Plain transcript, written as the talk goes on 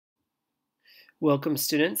Welcome,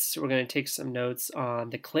 students. We're going to take some notes on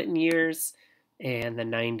the Clinton years and the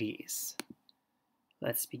 90s.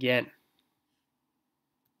 Let's begin.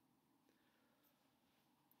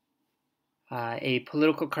 A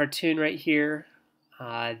political cartoon right here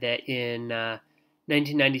that in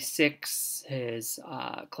 1996, his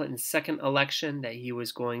Clinton's second election, that he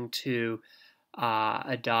was going to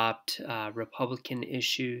adopt Republican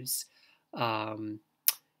issues. In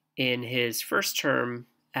his first term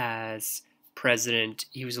as president,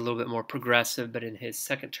 he was a little bit more progressive, but in his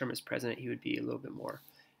second term as president, he would be a little bit more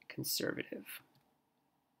conservative.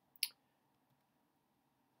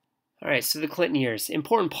 All right, so the Clinton years.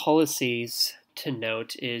 Important policies to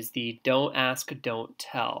note is the don't ask, don't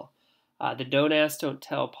tell. The don't ask, don't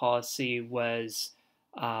tell policy was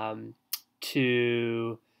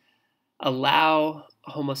to allow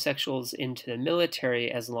homosexuals into the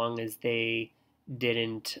military as long as they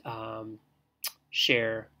didn't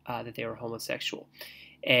share that they were homosexual.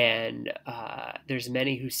 And there's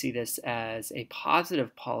many who see this as a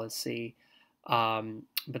positive policy, but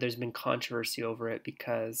there's been controversy over it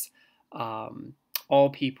because all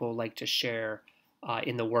people like to share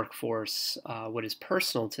in the workforce what is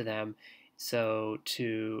personal to them. So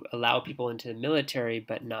to allow people into the military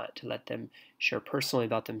but not to let them share personally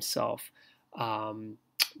about themselves,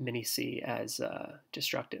 many see as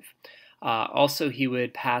destructive. Also, he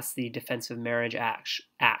would pass the Defense of Marriage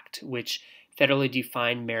Act, which federally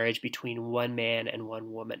defined marriage between one man and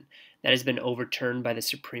one woman. That has been overturned by the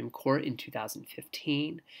Supreme Court in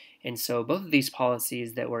 2015. And so both of these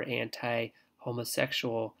policies that were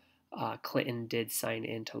anti-homosexual, Clinton did sign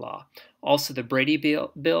into law. Also, the Brady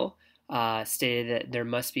Bill stated that there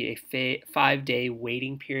must be a 5-day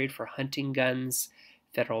waiting period for hunting guns,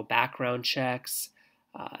 federal background checks.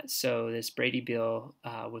 So this Brady Bill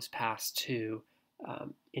was passed to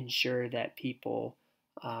ensure that people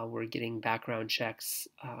were getting background checks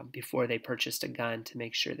before they purchased a gun to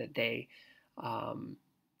make sure that they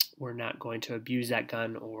were not going to abuse that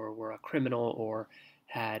gun or were a criminal or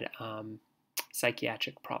had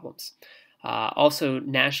psychiatric problems. Also,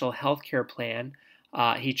 National Health Care Plan.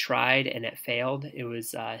 He tried and it failed. It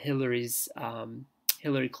was Hillary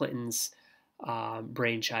Clinton's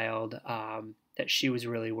brainchild. That she was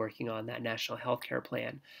really working on that national health care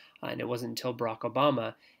plan. And it wasn't until Barack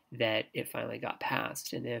Obama that it finally got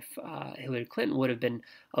passed. And if Hillary Clinton would have been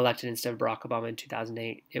elected instead of Barack Obama in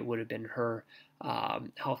 2008, it would have been her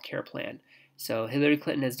health care plan. So Hillary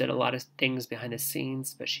Clinton has done a lot of things behind the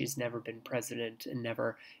scenes, but she's never been president and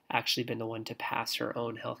never actually been the one to pass her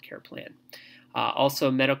own health care plan. Also,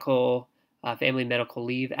 Family Medical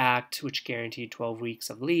Leave Act, which guaranteed 12 weeks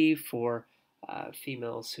of leave for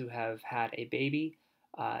females who have had a baby.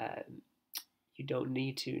 You don't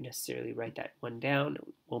need to necessarily write that one down. It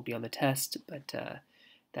won't be on the test, but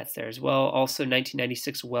that's there as well. Also,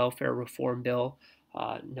 1996 Welfare Reform Bill,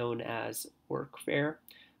 known as Workfare.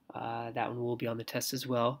 That one will be on the test as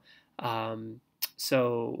well.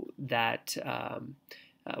 So that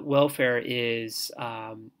welfare is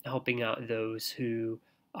helping out those who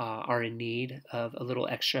are in need of a little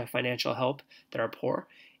extra financial help that are poor.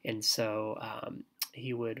 And so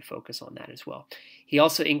he would focus on that as well. He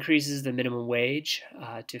also increases the minimum wage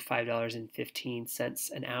to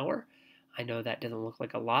 $5.15 an hour. I know that doesn't look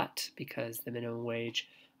like a lot because the minimum wage,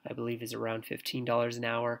 I believe, is around $15 an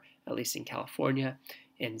hour, at least in California.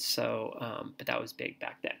 And so, but that was big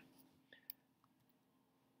back then.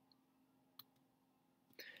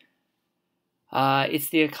 It's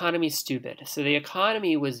the economy stupid. So the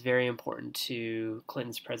economy was very important to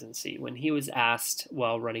Clinton's presidency. When he was asked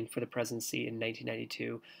while running for the presidency in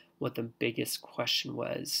 1992 what the biggest question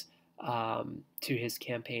was to his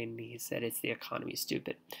campaign, he said it's the economy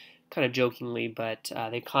stupid. Kind of jokingly, but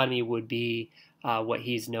the economy would be what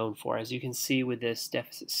he's known for. As you can see with this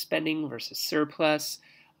deficit spending versus surplus,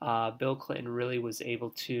 Bill Clinton really was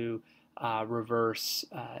able to reverse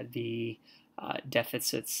the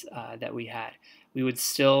deficits that we had. We would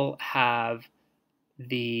still have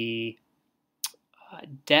the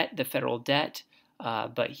debt, the federal debt,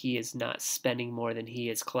 but he is not spending more than he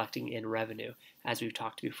is collecting in revenue, as we've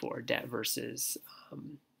talked before, debt versus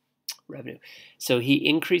revenue. So he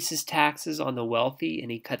increases taxes on the wealthy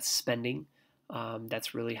and he cuts spending.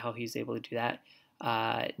 That's really how he's able to do that.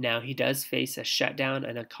 Now he does face a shutdown,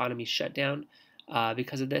 an economy shutdown,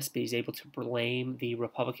 because of this, but he's able to blame the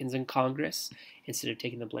Republicans in Congress instead of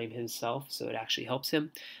taking the blame himself, so it actually helps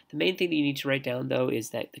him. The main thing that you need to write down, though, is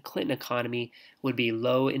that the Clinton economy would be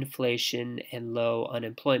low inflation and low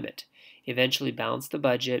unemployment. Eventually balance the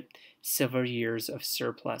budget, several years of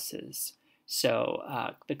surpluses.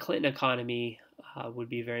 So the Clinton economy would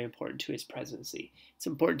be very important to his presidency. It's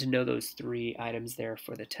important to know those three items there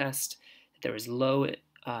for the test. There was low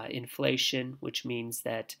inflation, which means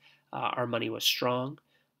that our money was strong.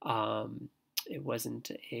 Um, it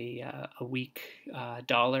wasn't a weak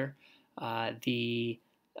dollar. The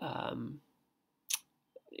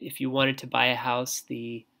If you wanted to buy a house,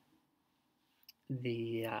 the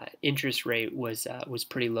interest rate was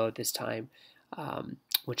pretty low at this time,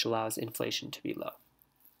 which allows inflation to be low.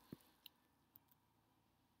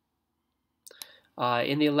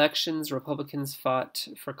 In the elections, Republicans fought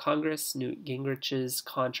for Congress. Newt Gingrich's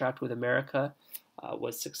contract with America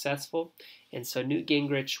was successful, and so Newt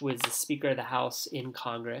Gingrich was the Speaker of the House in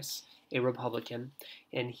Congress, a Republican,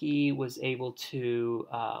 and he was able to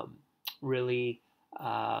really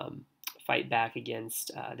fight back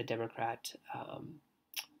against the Democrat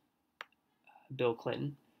Bill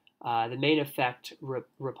Clinton. The main effect,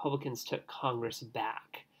 Republicans took Congress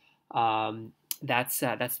back. That's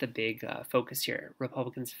the big focus here.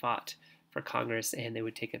 Republicans fought for Congress, and they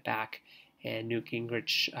would take it back, and Newt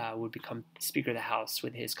Gingrich would become Speaker of the House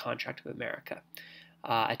with his contract with America.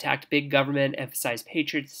 Attacked big government, emphasized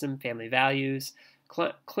patriotism, family values.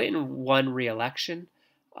 Clinton won re-election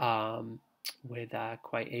with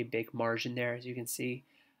quite a big margin there, as you can see,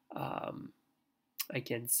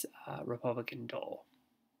 against Republican Dole.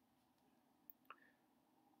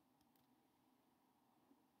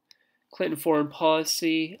 Clinton foreign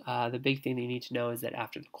policy, the big thing that you need to know is that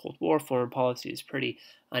after the Cold War, foreign policy is pretty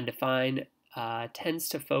undefined, tends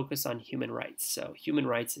to focus on human rights. So human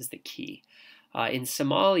rights is the key. In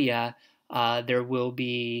Somalia, there will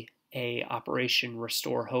be a Operation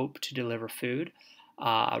Restore Hope to deliver food.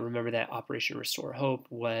 Remember that Operation Restore Hope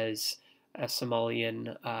was a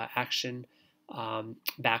Somalian action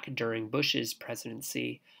back during Bush's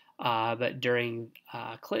presidency. But during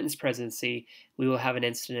Clinton's presidency, we will have an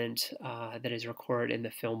incident that is recorded in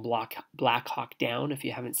the film Black Hawk Down. If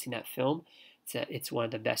you haven't seen that film, it's one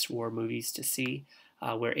of the best war movies to see,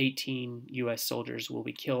 where 18 U.S. soldiers will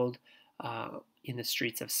be killed in the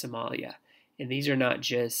streets of Somalia. And these are not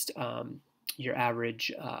just your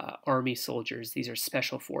average army soldiers. These are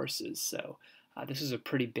special forces. So this is a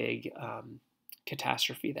pretty big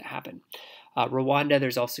catastrophe that happened. Rwanda,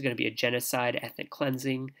 there's also going to be a genocide, ethnic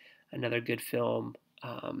cleansing. Another good film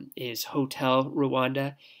is Hotel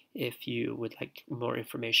Rwanda, if you would like more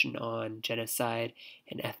information on genocide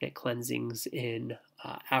and ethnic cleansings in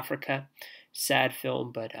Africa. Sad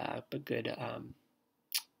film, but good,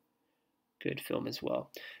 good film as well.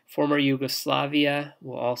 Former Yugoslavia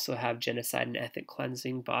will also have genocide and ethnic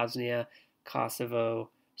cleansing. Bosnia, Kosovo,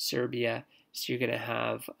 Serbia. So you're going to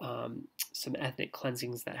have some ethnic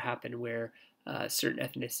cleansings that happen where certain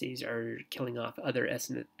ethnicities are killing off other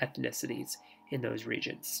ethnicities in those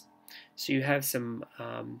regions. So you have some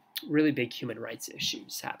really big human rights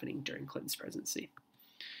issues happening during Clinton's presidency.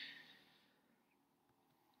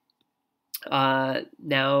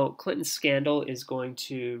 Now, Clinton's scandal is going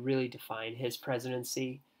to really define his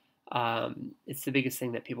presidency. It's the biggest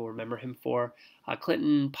thing that people remember him for.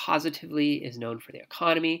 Clinton positively is known for the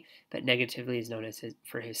economy, but negatively is known as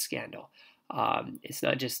for his scandal. It's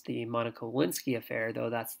not just the Monica Lewinsky affair, though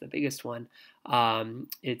that's the biggest one.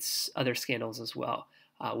 It's other scandals as well,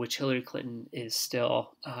 which Hillary Clinton is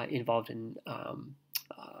still involved in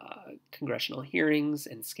congressional hearings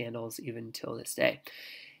and scandals even till this day.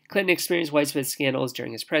 Clinton experienced widespread scandals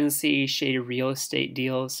during his presidency, shaded real estate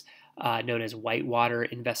deals, known as Whitewater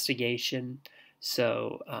investigation.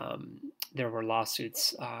 So there were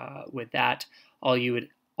lawsuits with that. You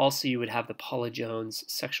would have the Paula Jones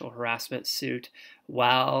sexual harassment suit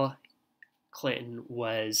while Clinton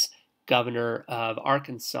was governor of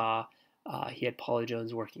Arkansas. He had Paula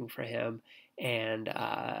Jones working for him, and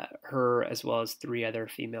her, as well as 3 other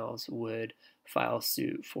females, would file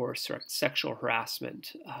suit for sexual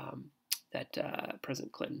harassment that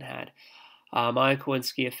President Clinton had. Monica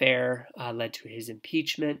Lewinsky affair led to his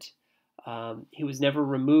impeachment. He was never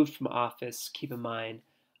removed from office, keep in mind,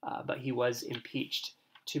 but he was impeached.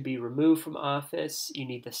 To be removed from office, you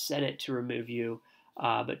need the Senate to remove you,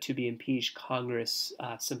 but to be impeached, Congress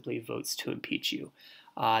simply votes to impeach you.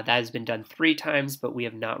 That has been done 3 times, but we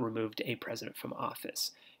have not removed a president from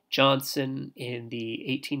office. Johnson in the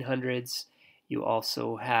 1800s. You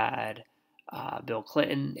also had Bill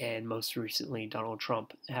Clinton, and most recently Donald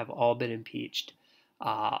Trump have all been impeached.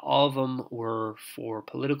 All of them were for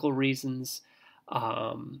political reasons.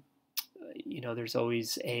 There's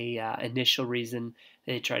always a initial reason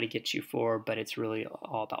they try to get you for, but it's really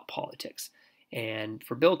all about politics. And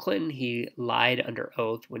for Bill Clinton, he lied under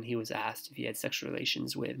oath when he was asked if he had sexual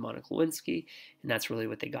relations with Monica Lewinsky, and that's really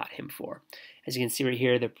what they got him for. As you can see right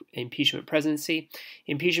here, the impeachment presidency.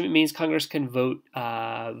 Impeachment means Congress can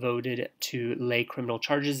voted to lay criminal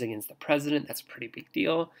charges against the president. That's a pretty big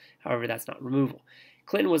deal. However, that's not removal.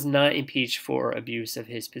 Clinton was not impeached for abuse of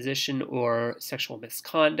his position or sexual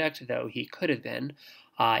misconduct, though he could have been.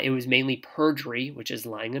 It was mainly perjury, which is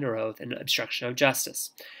lying under oath, and obstruction of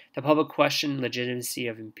justice. The public questioned legitimacy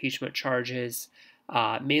of impeachment charges,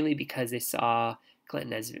 mainly because they saw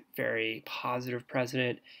Clinton as a very positive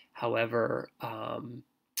president. However,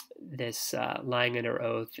 this lying under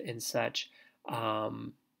oath and such,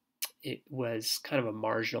 it was kind of a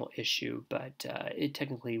marginal issue, but it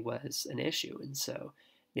technically was an issue, and so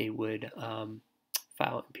they would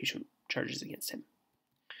file impeachment charges against him.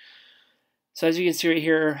 So as you can see right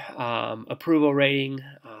here, approval rating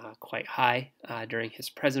quite high during his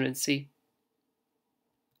presidency.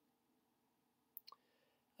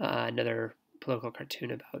 Another political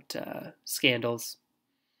cartoon about scandals,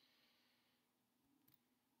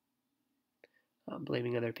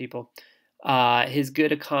 blaming other people. His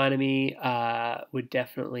good economy would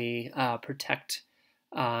definitely protect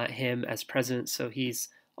him as president, so he's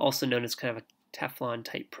also known as kind of a Teflon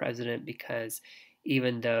type president, because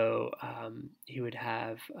even though he would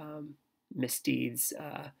have misdeeds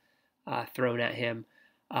thrown at him,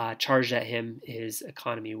 charged at him, his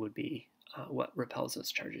economy would be what repels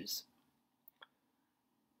those charges.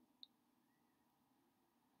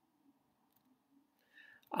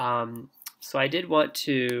 So I did want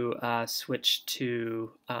to switch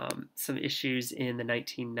to some issues in the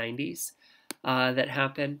 1990s that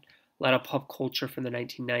happened. A lot of pop culture from the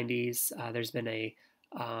 1990s. There's been a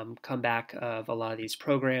comeback of a lot of these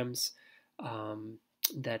programs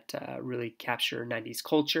that really capture 90s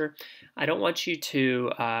culture. I don't want you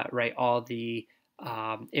to write all the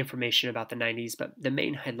information about the 90s, but the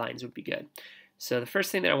main headlines would be good. So the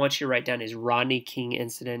first thing that I want you to write down is Rodney King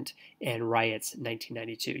incident and riots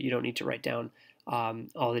 1992. You don't need to write down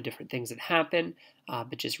all the different things that happened,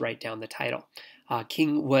 but just write down the title.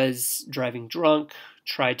 King was driving drunk,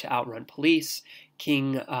 tried to outrun police.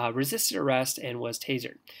 King resisted arrest and was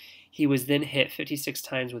tasered. He was then hit 56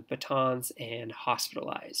 times with batons and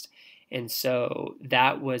hospitalized. And so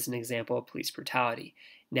that was an example of police brutality.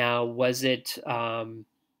 Now, was it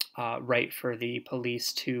right for the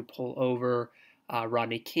police to pull over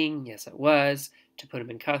Rodney King? Yes, it was. To put him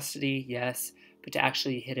in custody? Yes. But to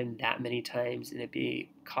actually hit him that many times and it be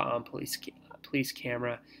caught on police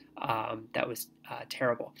camera, that was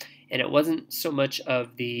terrible. And it wasn't so much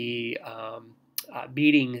of the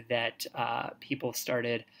beating that people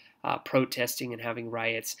started protesting and having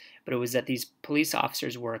riots, but it was that these police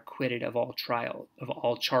officers were acquitted of all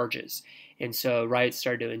charges, and so riots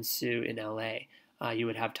started to ensue in LA. You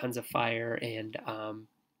would have tons of fire, and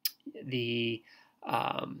the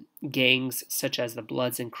gangs such as the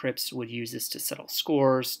Bloods and Crips would use this to settle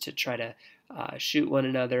scores, to try to shoot one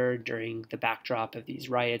another during the backdrop of these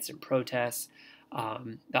riots and protests.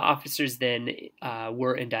 The officers then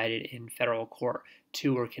were indicted in federal court.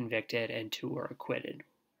 2 were convicted and 2 were acquitted.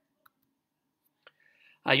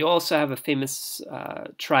 You also have a famous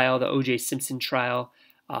trial, the O.J. Simpson trial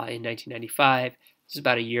in 1995. This is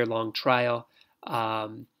about a year-long trial.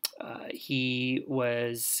 He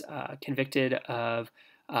was convicted of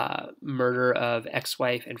murder of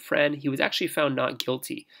ex-wife and friend. He was actually found not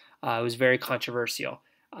guilty. It was very controversial.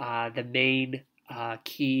 The main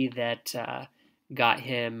key that got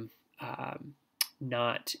him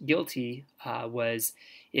not guilty was,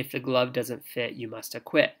 if the glove doesn't fit, you must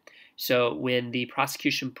acquit. So when the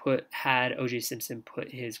prosecution had O.J. Simpson put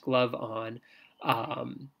his glove on,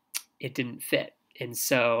 it didn't fit. And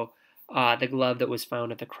so the glove that was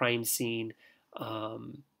found at the crime scene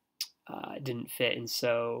didn't fit. And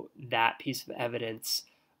so that piece of evidence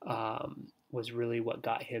was really what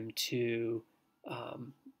got him to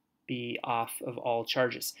be off of all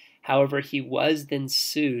charges. However, he was then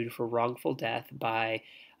sued for wrongful death by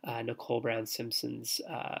Nicole Brown Simpson's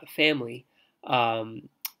family,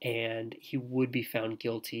 and he would be found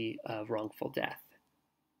guilty of wrongful death.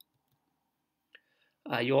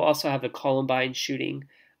 You'll also have the Columbine shooting,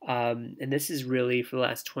 and this is really, for the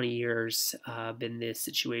last 20 years, been this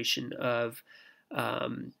situation of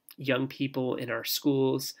young people in our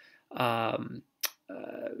schools,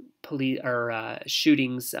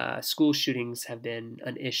 shootings, school shootings have been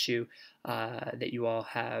an issue that you all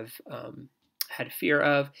have had fear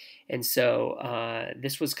of. And so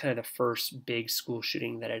this was kind of the first big school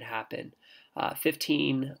shooting that had happened.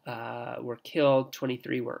 15 were killed,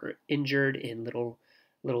 23 were injured in little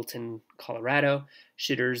Littleton, Colorado.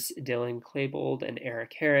 Shooters Dylan Klebold and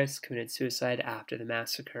Eric Harris committed suicide after the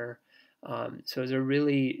massacre. So it was a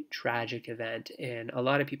really tragic event, and a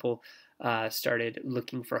lot of people started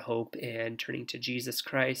looking for hope and turning to Jesus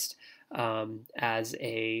Christ as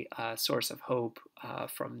a source of hope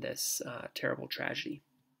from this terrible tragedy.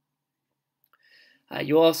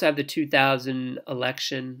 You also have the 2000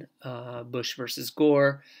 election, Bush versus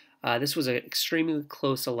Gore. This was an extremely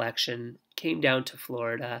close election, came down to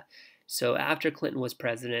Florida. So after Clinton was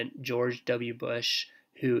president, George W. Bush,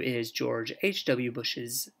 who is George H.W.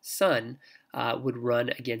 Bush's son, would run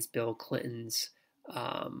against Bill Clinton's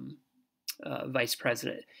vice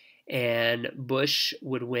president. And Bush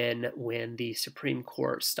would win when the Supreme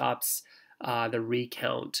Court stops the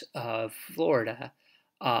recount of Florida.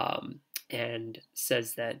 And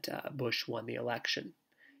says that Bush won the election.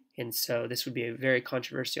 And so this would be a very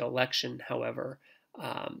controversial election. However,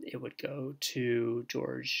 it would go to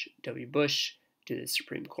George W. Bush to the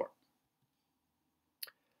Supreme Court.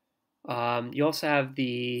 You also have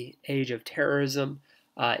the age of terrorism,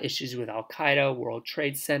 issues with Al-Qaeda, World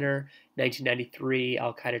Trade Center. 1993,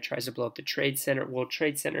 Al-Qaeda tries to blow up the World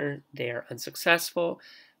Trade Center. They are unsuccessful,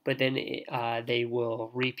 but then they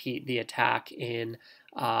will repeat the attack in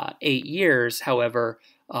 8 years. However,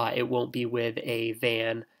 it won't be with a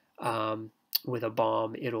van with a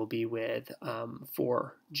bomb. It'll be with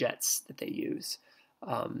 4 jets that they use,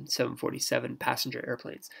 747 passenger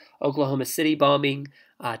airplanes. Oklahoma City bombing,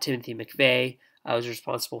 Timothy McVeigh was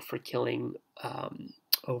responsible for killing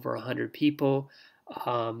over 100 people.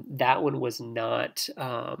 That one was not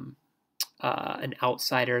an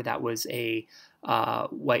outsider. That was a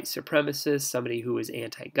white supremacist, somebody who was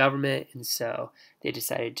anti-government, and so they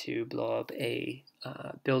decided to blow up a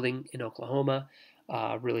building in Oklahoma.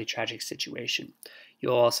 Really tragic situation.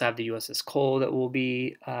 You'll also have the USS Cole that will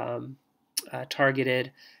be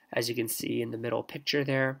targeted, as you can see in the middle picture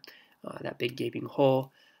there, that big gaping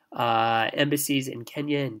hole. Embassies in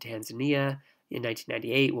Kenya and Tanzania in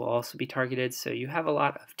 1998 will also be targeted. So you have a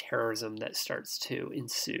lot of terrorism that starts to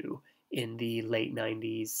ensue in the late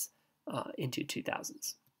 90s into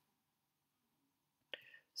 2000s.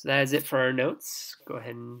 So that is it for our notes. Go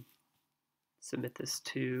ahead and submit this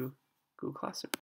to Google Classroom.